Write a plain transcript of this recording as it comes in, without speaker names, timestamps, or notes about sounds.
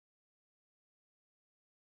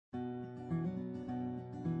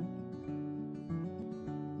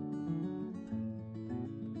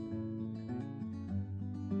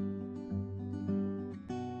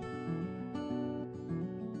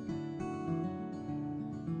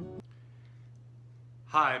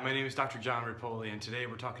Hi, my name is Dr. John Repole, and today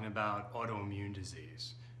we're talking about autoimmune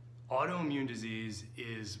disease. Autoimmune disease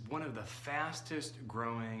is one of the fastest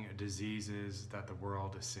growing diseases that the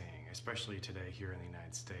world is seeing, especially today here in the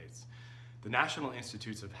United States. The National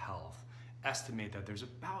Institutes of Health estimate that there's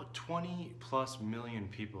about 20+ million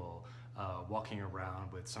people walking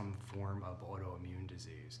around with some form of autoimmune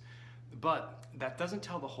disease. But that doesn't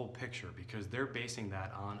tell the whole picture because they're basing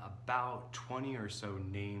that on about 20 or so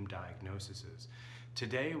named diagnoses.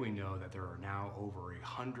 Today we know that there are now over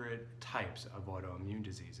 100 types of autoimmune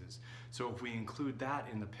diseases. So if we include that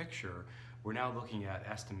in the picture, we're now looking at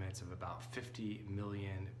estimates of about 50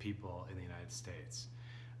 million people in the United States.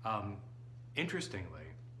 Interestingly,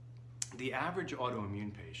 the average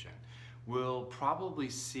autoimmune patient will probably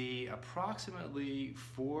see approximately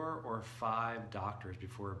 4 or 5 doctors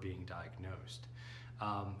before being diagnosed.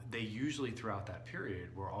 They usually throughout that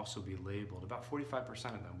period will also be labeled, about 45%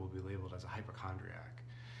 of them will be labeled as a hypochondriac.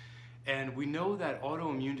 And we know that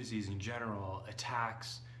autoimmune disease in general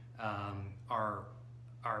attacks our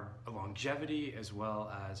longevity as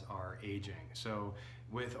well as our aging. So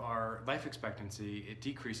with our life expectancy, it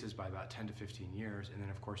decreases by about 10 to 15 years, and then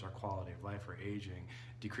of course our quality of life or aging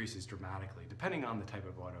decreases dramatically depending on the type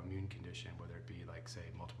of autoimmune condition, whether it be like say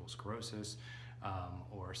multiple sclerosis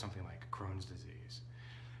or something like Crohn's disease.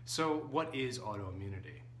 So what is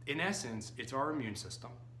autoimmunity? In essence, it's our immune system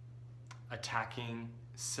attacking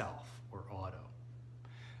self or auto.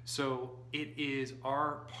 So it is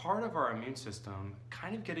our part of our immune system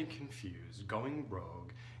kind of getting confused, going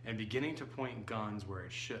rogue, and beginning to point guns where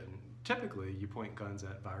it shouldn't. Typically, you point guns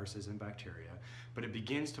at viruses and bacteria, but it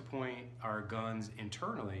begins to point our guns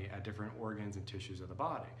internally at different organs and tissues of the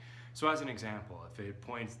body. So as an example, if it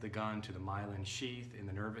points the gun to the myelin sheath in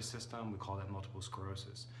the nervous system, we call that multiple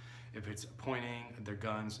sclerosis. If it's pointing their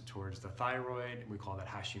guns towards the thyroid, we call that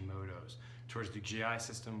Hashimoto's. Towards the GI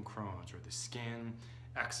system, Crohn's, or the skin,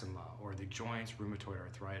 eczema, or the joints, rheumatoid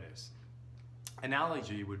arthritis.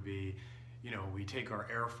 Analogy would be, we take our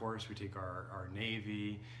Air Force, we take our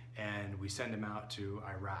Navy, and we send them out to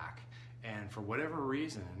Iraq. And for whatever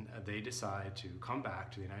reason, they decide to come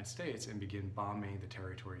back to the United States and begin bombing the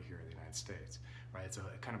territory here in the United States, right? It's a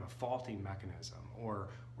kind of a faulty mechanism, or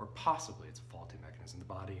possibly it's a faulty mechanism. The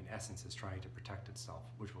body, in essence, is trying to protect itself,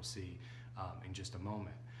 which we'll see in just a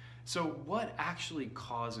moment. So what actually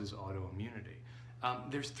causes autoimmunity?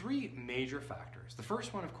 There's 3 major factors. The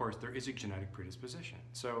first one, of course, there is a genetic predisposition.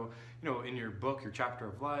 So, in your book, your chapter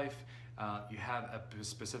of life, you have a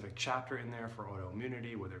specific chapter in there for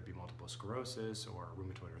autoimmunity, whether it be multiple sclerosis or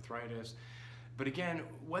rheumatoid arthritis. But again,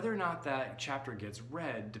 whether or not that chapter gets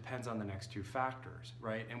read depends on the next 2 factors,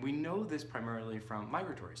 right? And we know this primarily from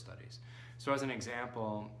migratory studies. So as an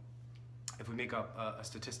example, if we make up a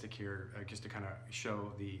statistic here, just to kind of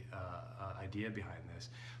show the idea behind this,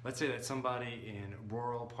 let's say that somebody in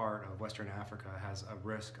rural part of Western Africa has a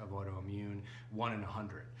risk of autoimmune 1 in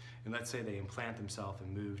 100. And let's say they implant themselves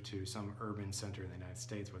and move to some urban center in the United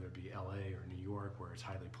States, whether it be LA or New York, where it's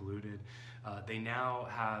highly polluted. They now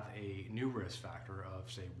have a new risk factor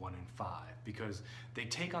of, say, 1 in 5, because they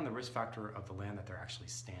take on the risk factor of the land that they're actually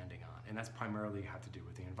standing on. And that's primarily have to do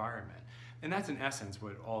with the environment. And that's in essence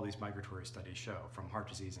what all these migratory studies show, from heart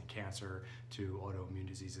disease and cancer to autoimmune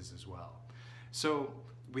diseases as well. So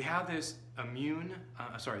we have this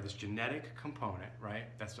this genetic component, right?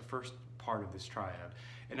 That's the first part of this triad.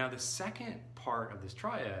 And now the second part of this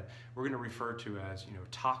triad, we're going to refer to as,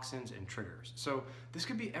 toxins and triggers. So this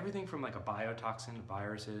could be everything from like a biotoxin,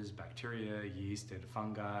 viruses, bacteria, yeast, and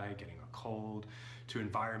fungi, getting a cold, to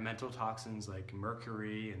environmental toxins like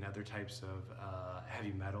mercury and other types of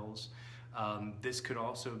heavy metals. This could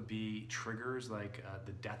also be triggers like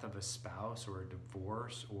the death of a spouse or a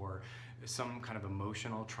divorce or some kind of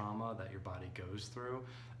emotional trauma that your body goes through.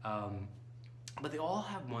 But they all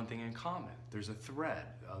have one thing in common. There's a thread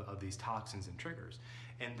of these toxins and triggers.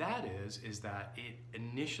 And that is that it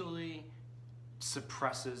initially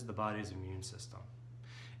suppresses the body's immune system.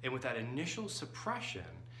 And with that initial suppression,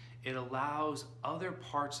 it allows other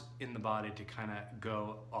parts in the body to kind of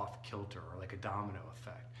go off kilter, or like a domino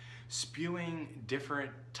effect, spewing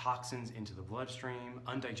different toxins into the bloodstream,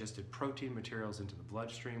 undigested protein materials into the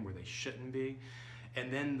bloodstream where they shouldn't be.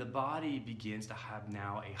 And then the body begins to have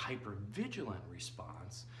now a hypervigilant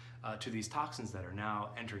response to these toxins that are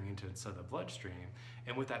now entering into the bloodstream.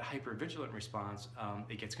 And with that hypervigilant response,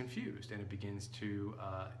 it gets confused and it begins to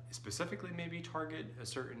specifically maybe target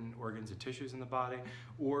certain organs and tissues in the body,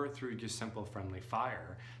 or through just simple friendly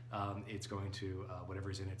fire, it's going to,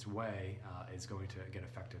 whatever's in its way, is going to get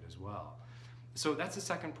affected as well. So that's the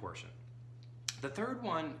second portion. The third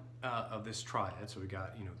one of this triad, so we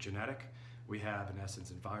got genetic, We have, in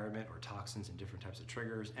essence, environment or toxins and different types of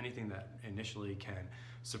triggers, anything that initially can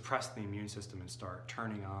suppress the immune system and start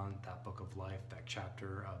turning on that book of life, that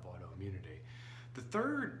chapter of autoimmunity. The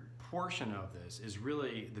third portion of this is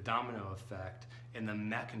really the domino effect and the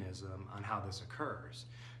mechanism on how this occurs.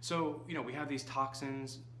 So, we have these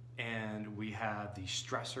toxins and we have these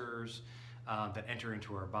stressors that enter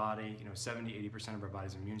into our body. 70–80% of our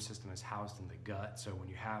body's immune system is housed in the gut. So when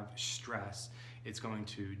you have stress, it's going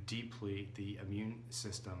to deplete the immune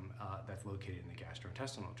system that's located in the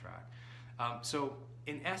gastrointestinal tract. So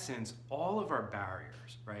in essence, all of our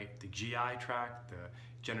barriers, right? The GI tract, the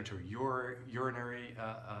genitourinary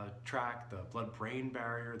tract, the blood-brain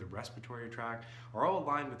barrier, the respiratory tract, are all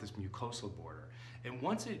aligned with this mucosal border. And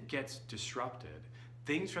once it gets disrupted,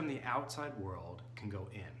 things from the outside world can go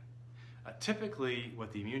in. Typically,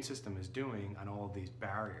 what the immune system is doing on all of these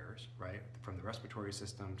barriers, right, from the respiratory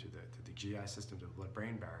system to the GI system to the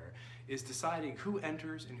blood-brain barrier, is deciding who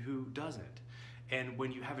enters and who doesn't. And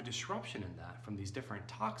when you have a disruption in that from these different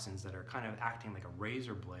toxins that are kind of acting like a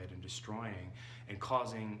razor blade and destroying and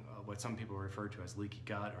causing what some people refer to as leaky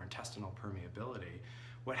gut or intestinal permeability,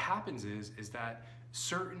 what happens is that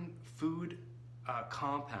certain food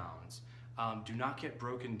compounds do not get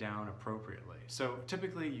broken down appropriately. So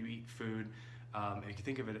typically you eat food, and you can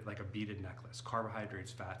think of it like a beaded necklace: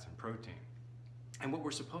 carbohydrates, fats, and protein. And what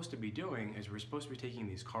we're supposed to be doing is we're supposed to be taking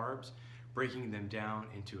these carbs, breaking them down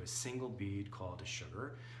into a single bead called a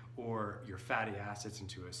sugar, or your fatty acids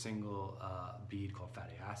into a single bead called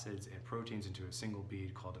fatty acids, and proteins into a single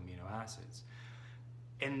bead called amino acids.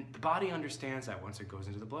 And the body understands that once it goes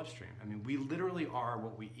into the bloodstream. I mean, we literally are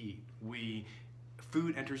what we eat.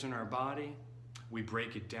 Food enters in our body, we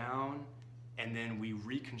break it down, and then we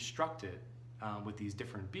reconstruct it with these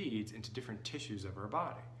different beads into different tissues of our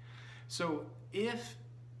body. So if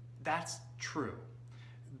that's true,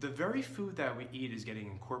 the very food that we eat is getting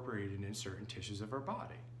incorporated in certain tissues of our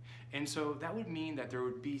body. And so that would mean that there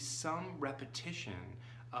would be some repetition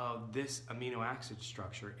of this amino acid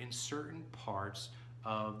structure in certain parts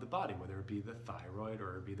of the body, whether it be the thyroid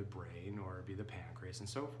or it be the brain or it be the pancreas and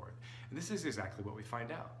so forth. And this is exactly what we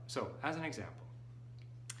find out. So as an example,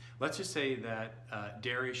 let's just say that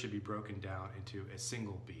dairy should be broken down into a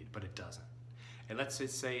single bead, but it doesn't. And let's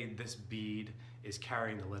just say this bead is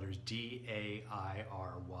carrying the letters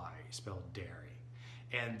D-A-I-R-Y, spelled dairy.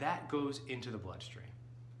 And that goes into the bloodstream.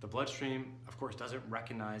 The bloodstream, of course, doesn't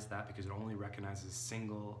recognize that because it only recognizes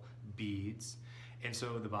single beads. And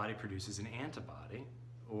so the body produces an antibody,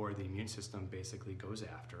 or the immune system basically goes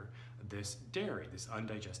after this dairy, this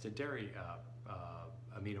undigested dairy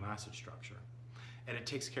amino acid structure, and it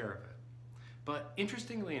takes care of it. But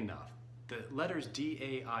interestingly enough, the letters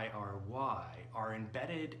D-A-I-R-Y are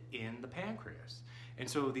embedded in the pancreas. And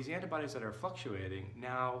so these antibodies that are fluctuating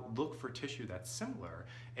now look for tissue that's similar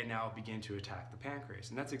and now begin to attack the pancreas.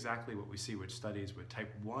 And that's exactly what we see with studies with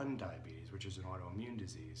type 1 diabetes, which is an autoimmune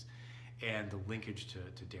disease, and the linkage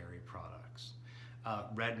to dairy products.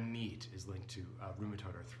 Red meat is linked to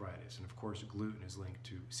rheumatoid arthritis, and of course gluten is linked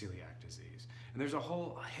to celiac disease. And there's a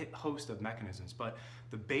whole host of mechanisms, but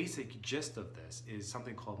the basic gist of this is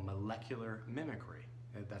something called molecular mimicry.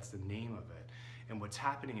 That's the name of it. And what's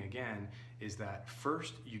happening again is that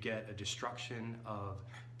first you get a destruction of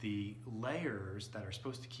the layers that are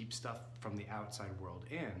supposed to keep stuff from the outside world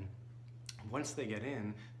in. Once they get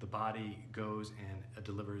in, the body goes and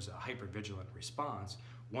delivers a hypervigilant response.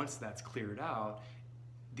 Once that's cleared out,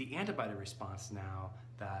 the antibody response now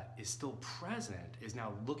that is still present is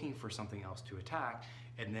now looking for something else to attack,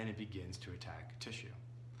 and then it begins to attack tissue.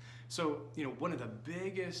 So, one of the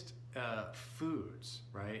biggest foods,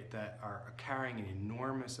 right, that are carrying an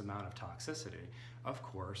enormous amount of toxicity, of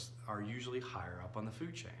course, are usually higher up on the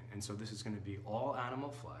food chain. And so this is going to be all animal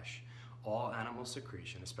flesh, all animal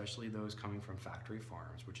secretion, especially those coming from factory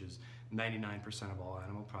farms, which is 99% of all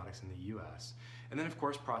animal products in the US. And then of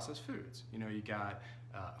course processed foods. You got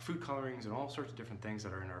food colorings and all sorts of different things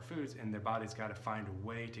that are in our foods, and their body's got to find a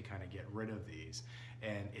way to kind of get rid of these.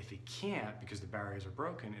 And if it can't, because the barriers are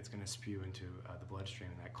broken, it's going to spew into the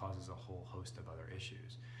bloodstream, and that causes a whole host of other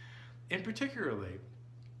issues. In particularly,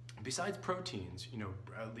 besides proteins,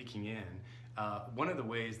 leaking in, one of the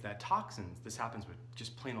ways that toxins, this happens with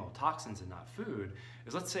just plain old toxins and not food,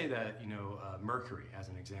 is let's say that mercury, as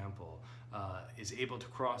an example, is able to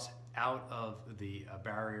cross out of the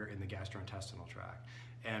barrier in the gastrointestinal tract,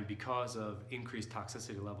 and because of increased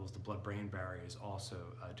toxicity levels, the blood-brain barrier is also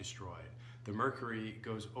destroyed. The mercury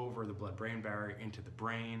goes over the blood-brain barrier into the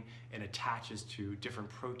brain and attaches to different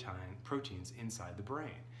proteins inside the brain.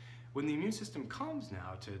 When the immune system comes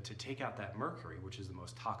now to take out that mercury, which is the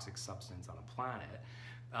most toxic substance on the planet,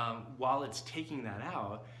 while it's taking that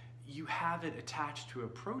out, you have it attached to a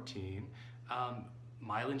protein,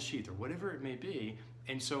 myelin sheath or whatever it may be.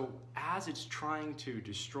 And so as it's trying to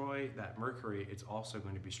destroy that mercury, it's also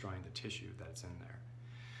going to be destroying the tissue that's in there.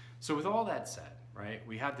 So with all that said, right,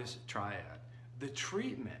 we have this triad. The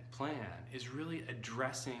treatment plan is really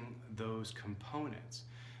addressing those components.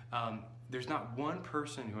 There's not one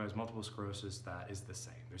person who has multiple sclerosis that is the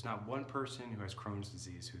same. There's not one person who has Crohn's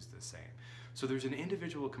disease who's the same. So there's an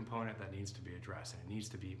individual component that needs to be addressed, and it needs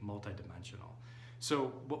to be multidimensional.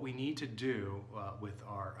 So what we need to do with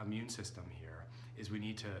our immune system here is we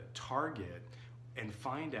need to target and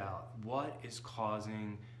find out what is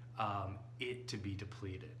causing it to be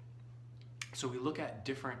depleted. So we look at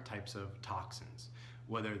different types of toxins,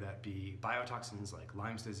 whether that be biotoxins like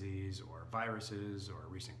Lyme's disease or viruses or a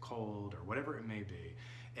recent cold or whatever it may be.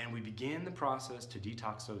 And we begin the process to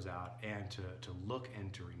detox those out and to look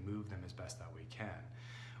and to remove them as best that we can.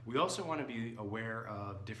 We also want to be aware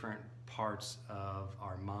of different parts of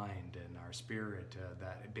our mind and our spirit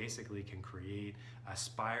that basically can create a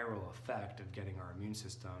spiral effect of getting our immune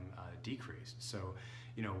system decreased. So,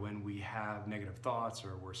 you know, when we have negative thoughts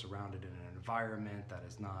or we're surrounded in an environment that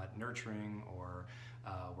is not nurturing, or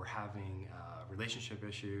we're having relationship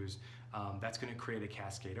issues, that's going to create a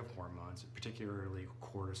cascade of hormones, particularly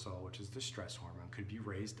cortisol, which is the stress hormone, could be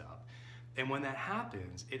raised up. And when that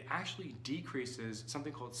happens, it actually decreases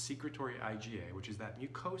something called secretory IgA, which is that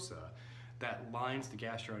mucosa that lines the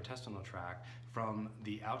gastrointestinal tract from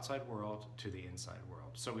the outside world to the inside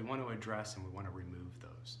world. So we want to address and we want to remove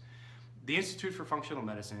those. The Institute for Functional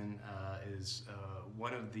Medicine is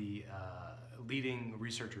one of the leading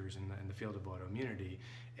researchers in the field of autoimmunity,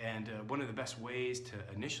 and one of the best ways to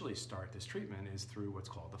initially start this treatment is through what's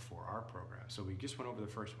called the 4R program. So we just went over the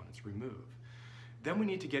first one, it's remove. Then we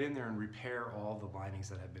need to get in there and repair all the linings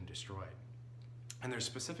that have been destroyed. And there's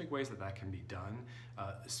specific ways that that can be done,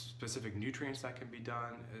 specific nutrients that can be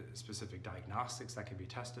done, specific diagnostics that can be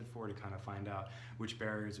tested for to kind of find out which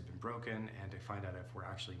barriers have been broken and to find out if we're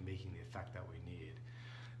actually making the effect that we need.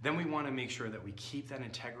 Then we want to make sure that we keep that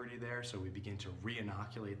integrity there, so we begin to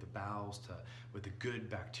re-inoculate the bowels with the good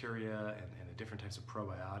bacteria and the different types of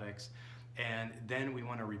probiotics. And then we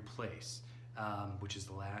want to replace, which is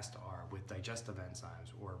the last R, with digestive enzymes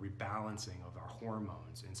or rebalancing of our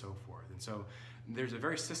hormones and so forth. And so there's a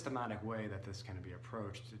very systematic way that this can be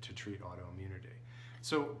approached to treat autoimmunity.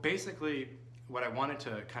 So basically, what I wanted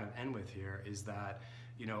to kind of end with here is that,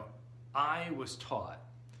 you know, I was taught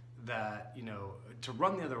that, you know, to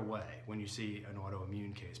run the other way when you see an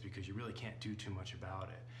autoimmune case, because you really can't do too much about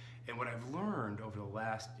it. And what I've learned over the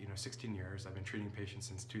last, 16 years, I've been treating patients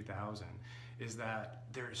since 2000, is that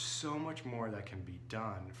there's so much more that can be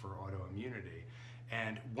done for autoimmunity.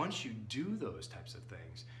 And once you do those types of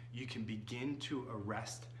things, you can begin to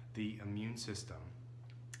arrest the immune system,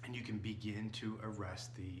 and you can begin to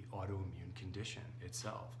arrest the autoimmune condition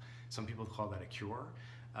itself. Some people call that a cure,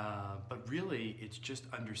 but really it's just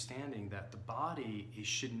understanding that the body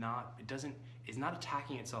is not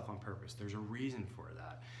attacking itself on purpose. There's a reason for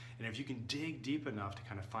that. And if you can dig deep enough to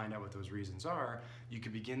kind of find out what those reasons are, you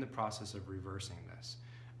can begin the process of reversing this.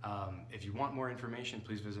 If you want more information,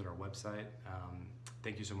 please visit our website.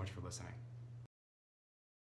 Thank you so much for listening.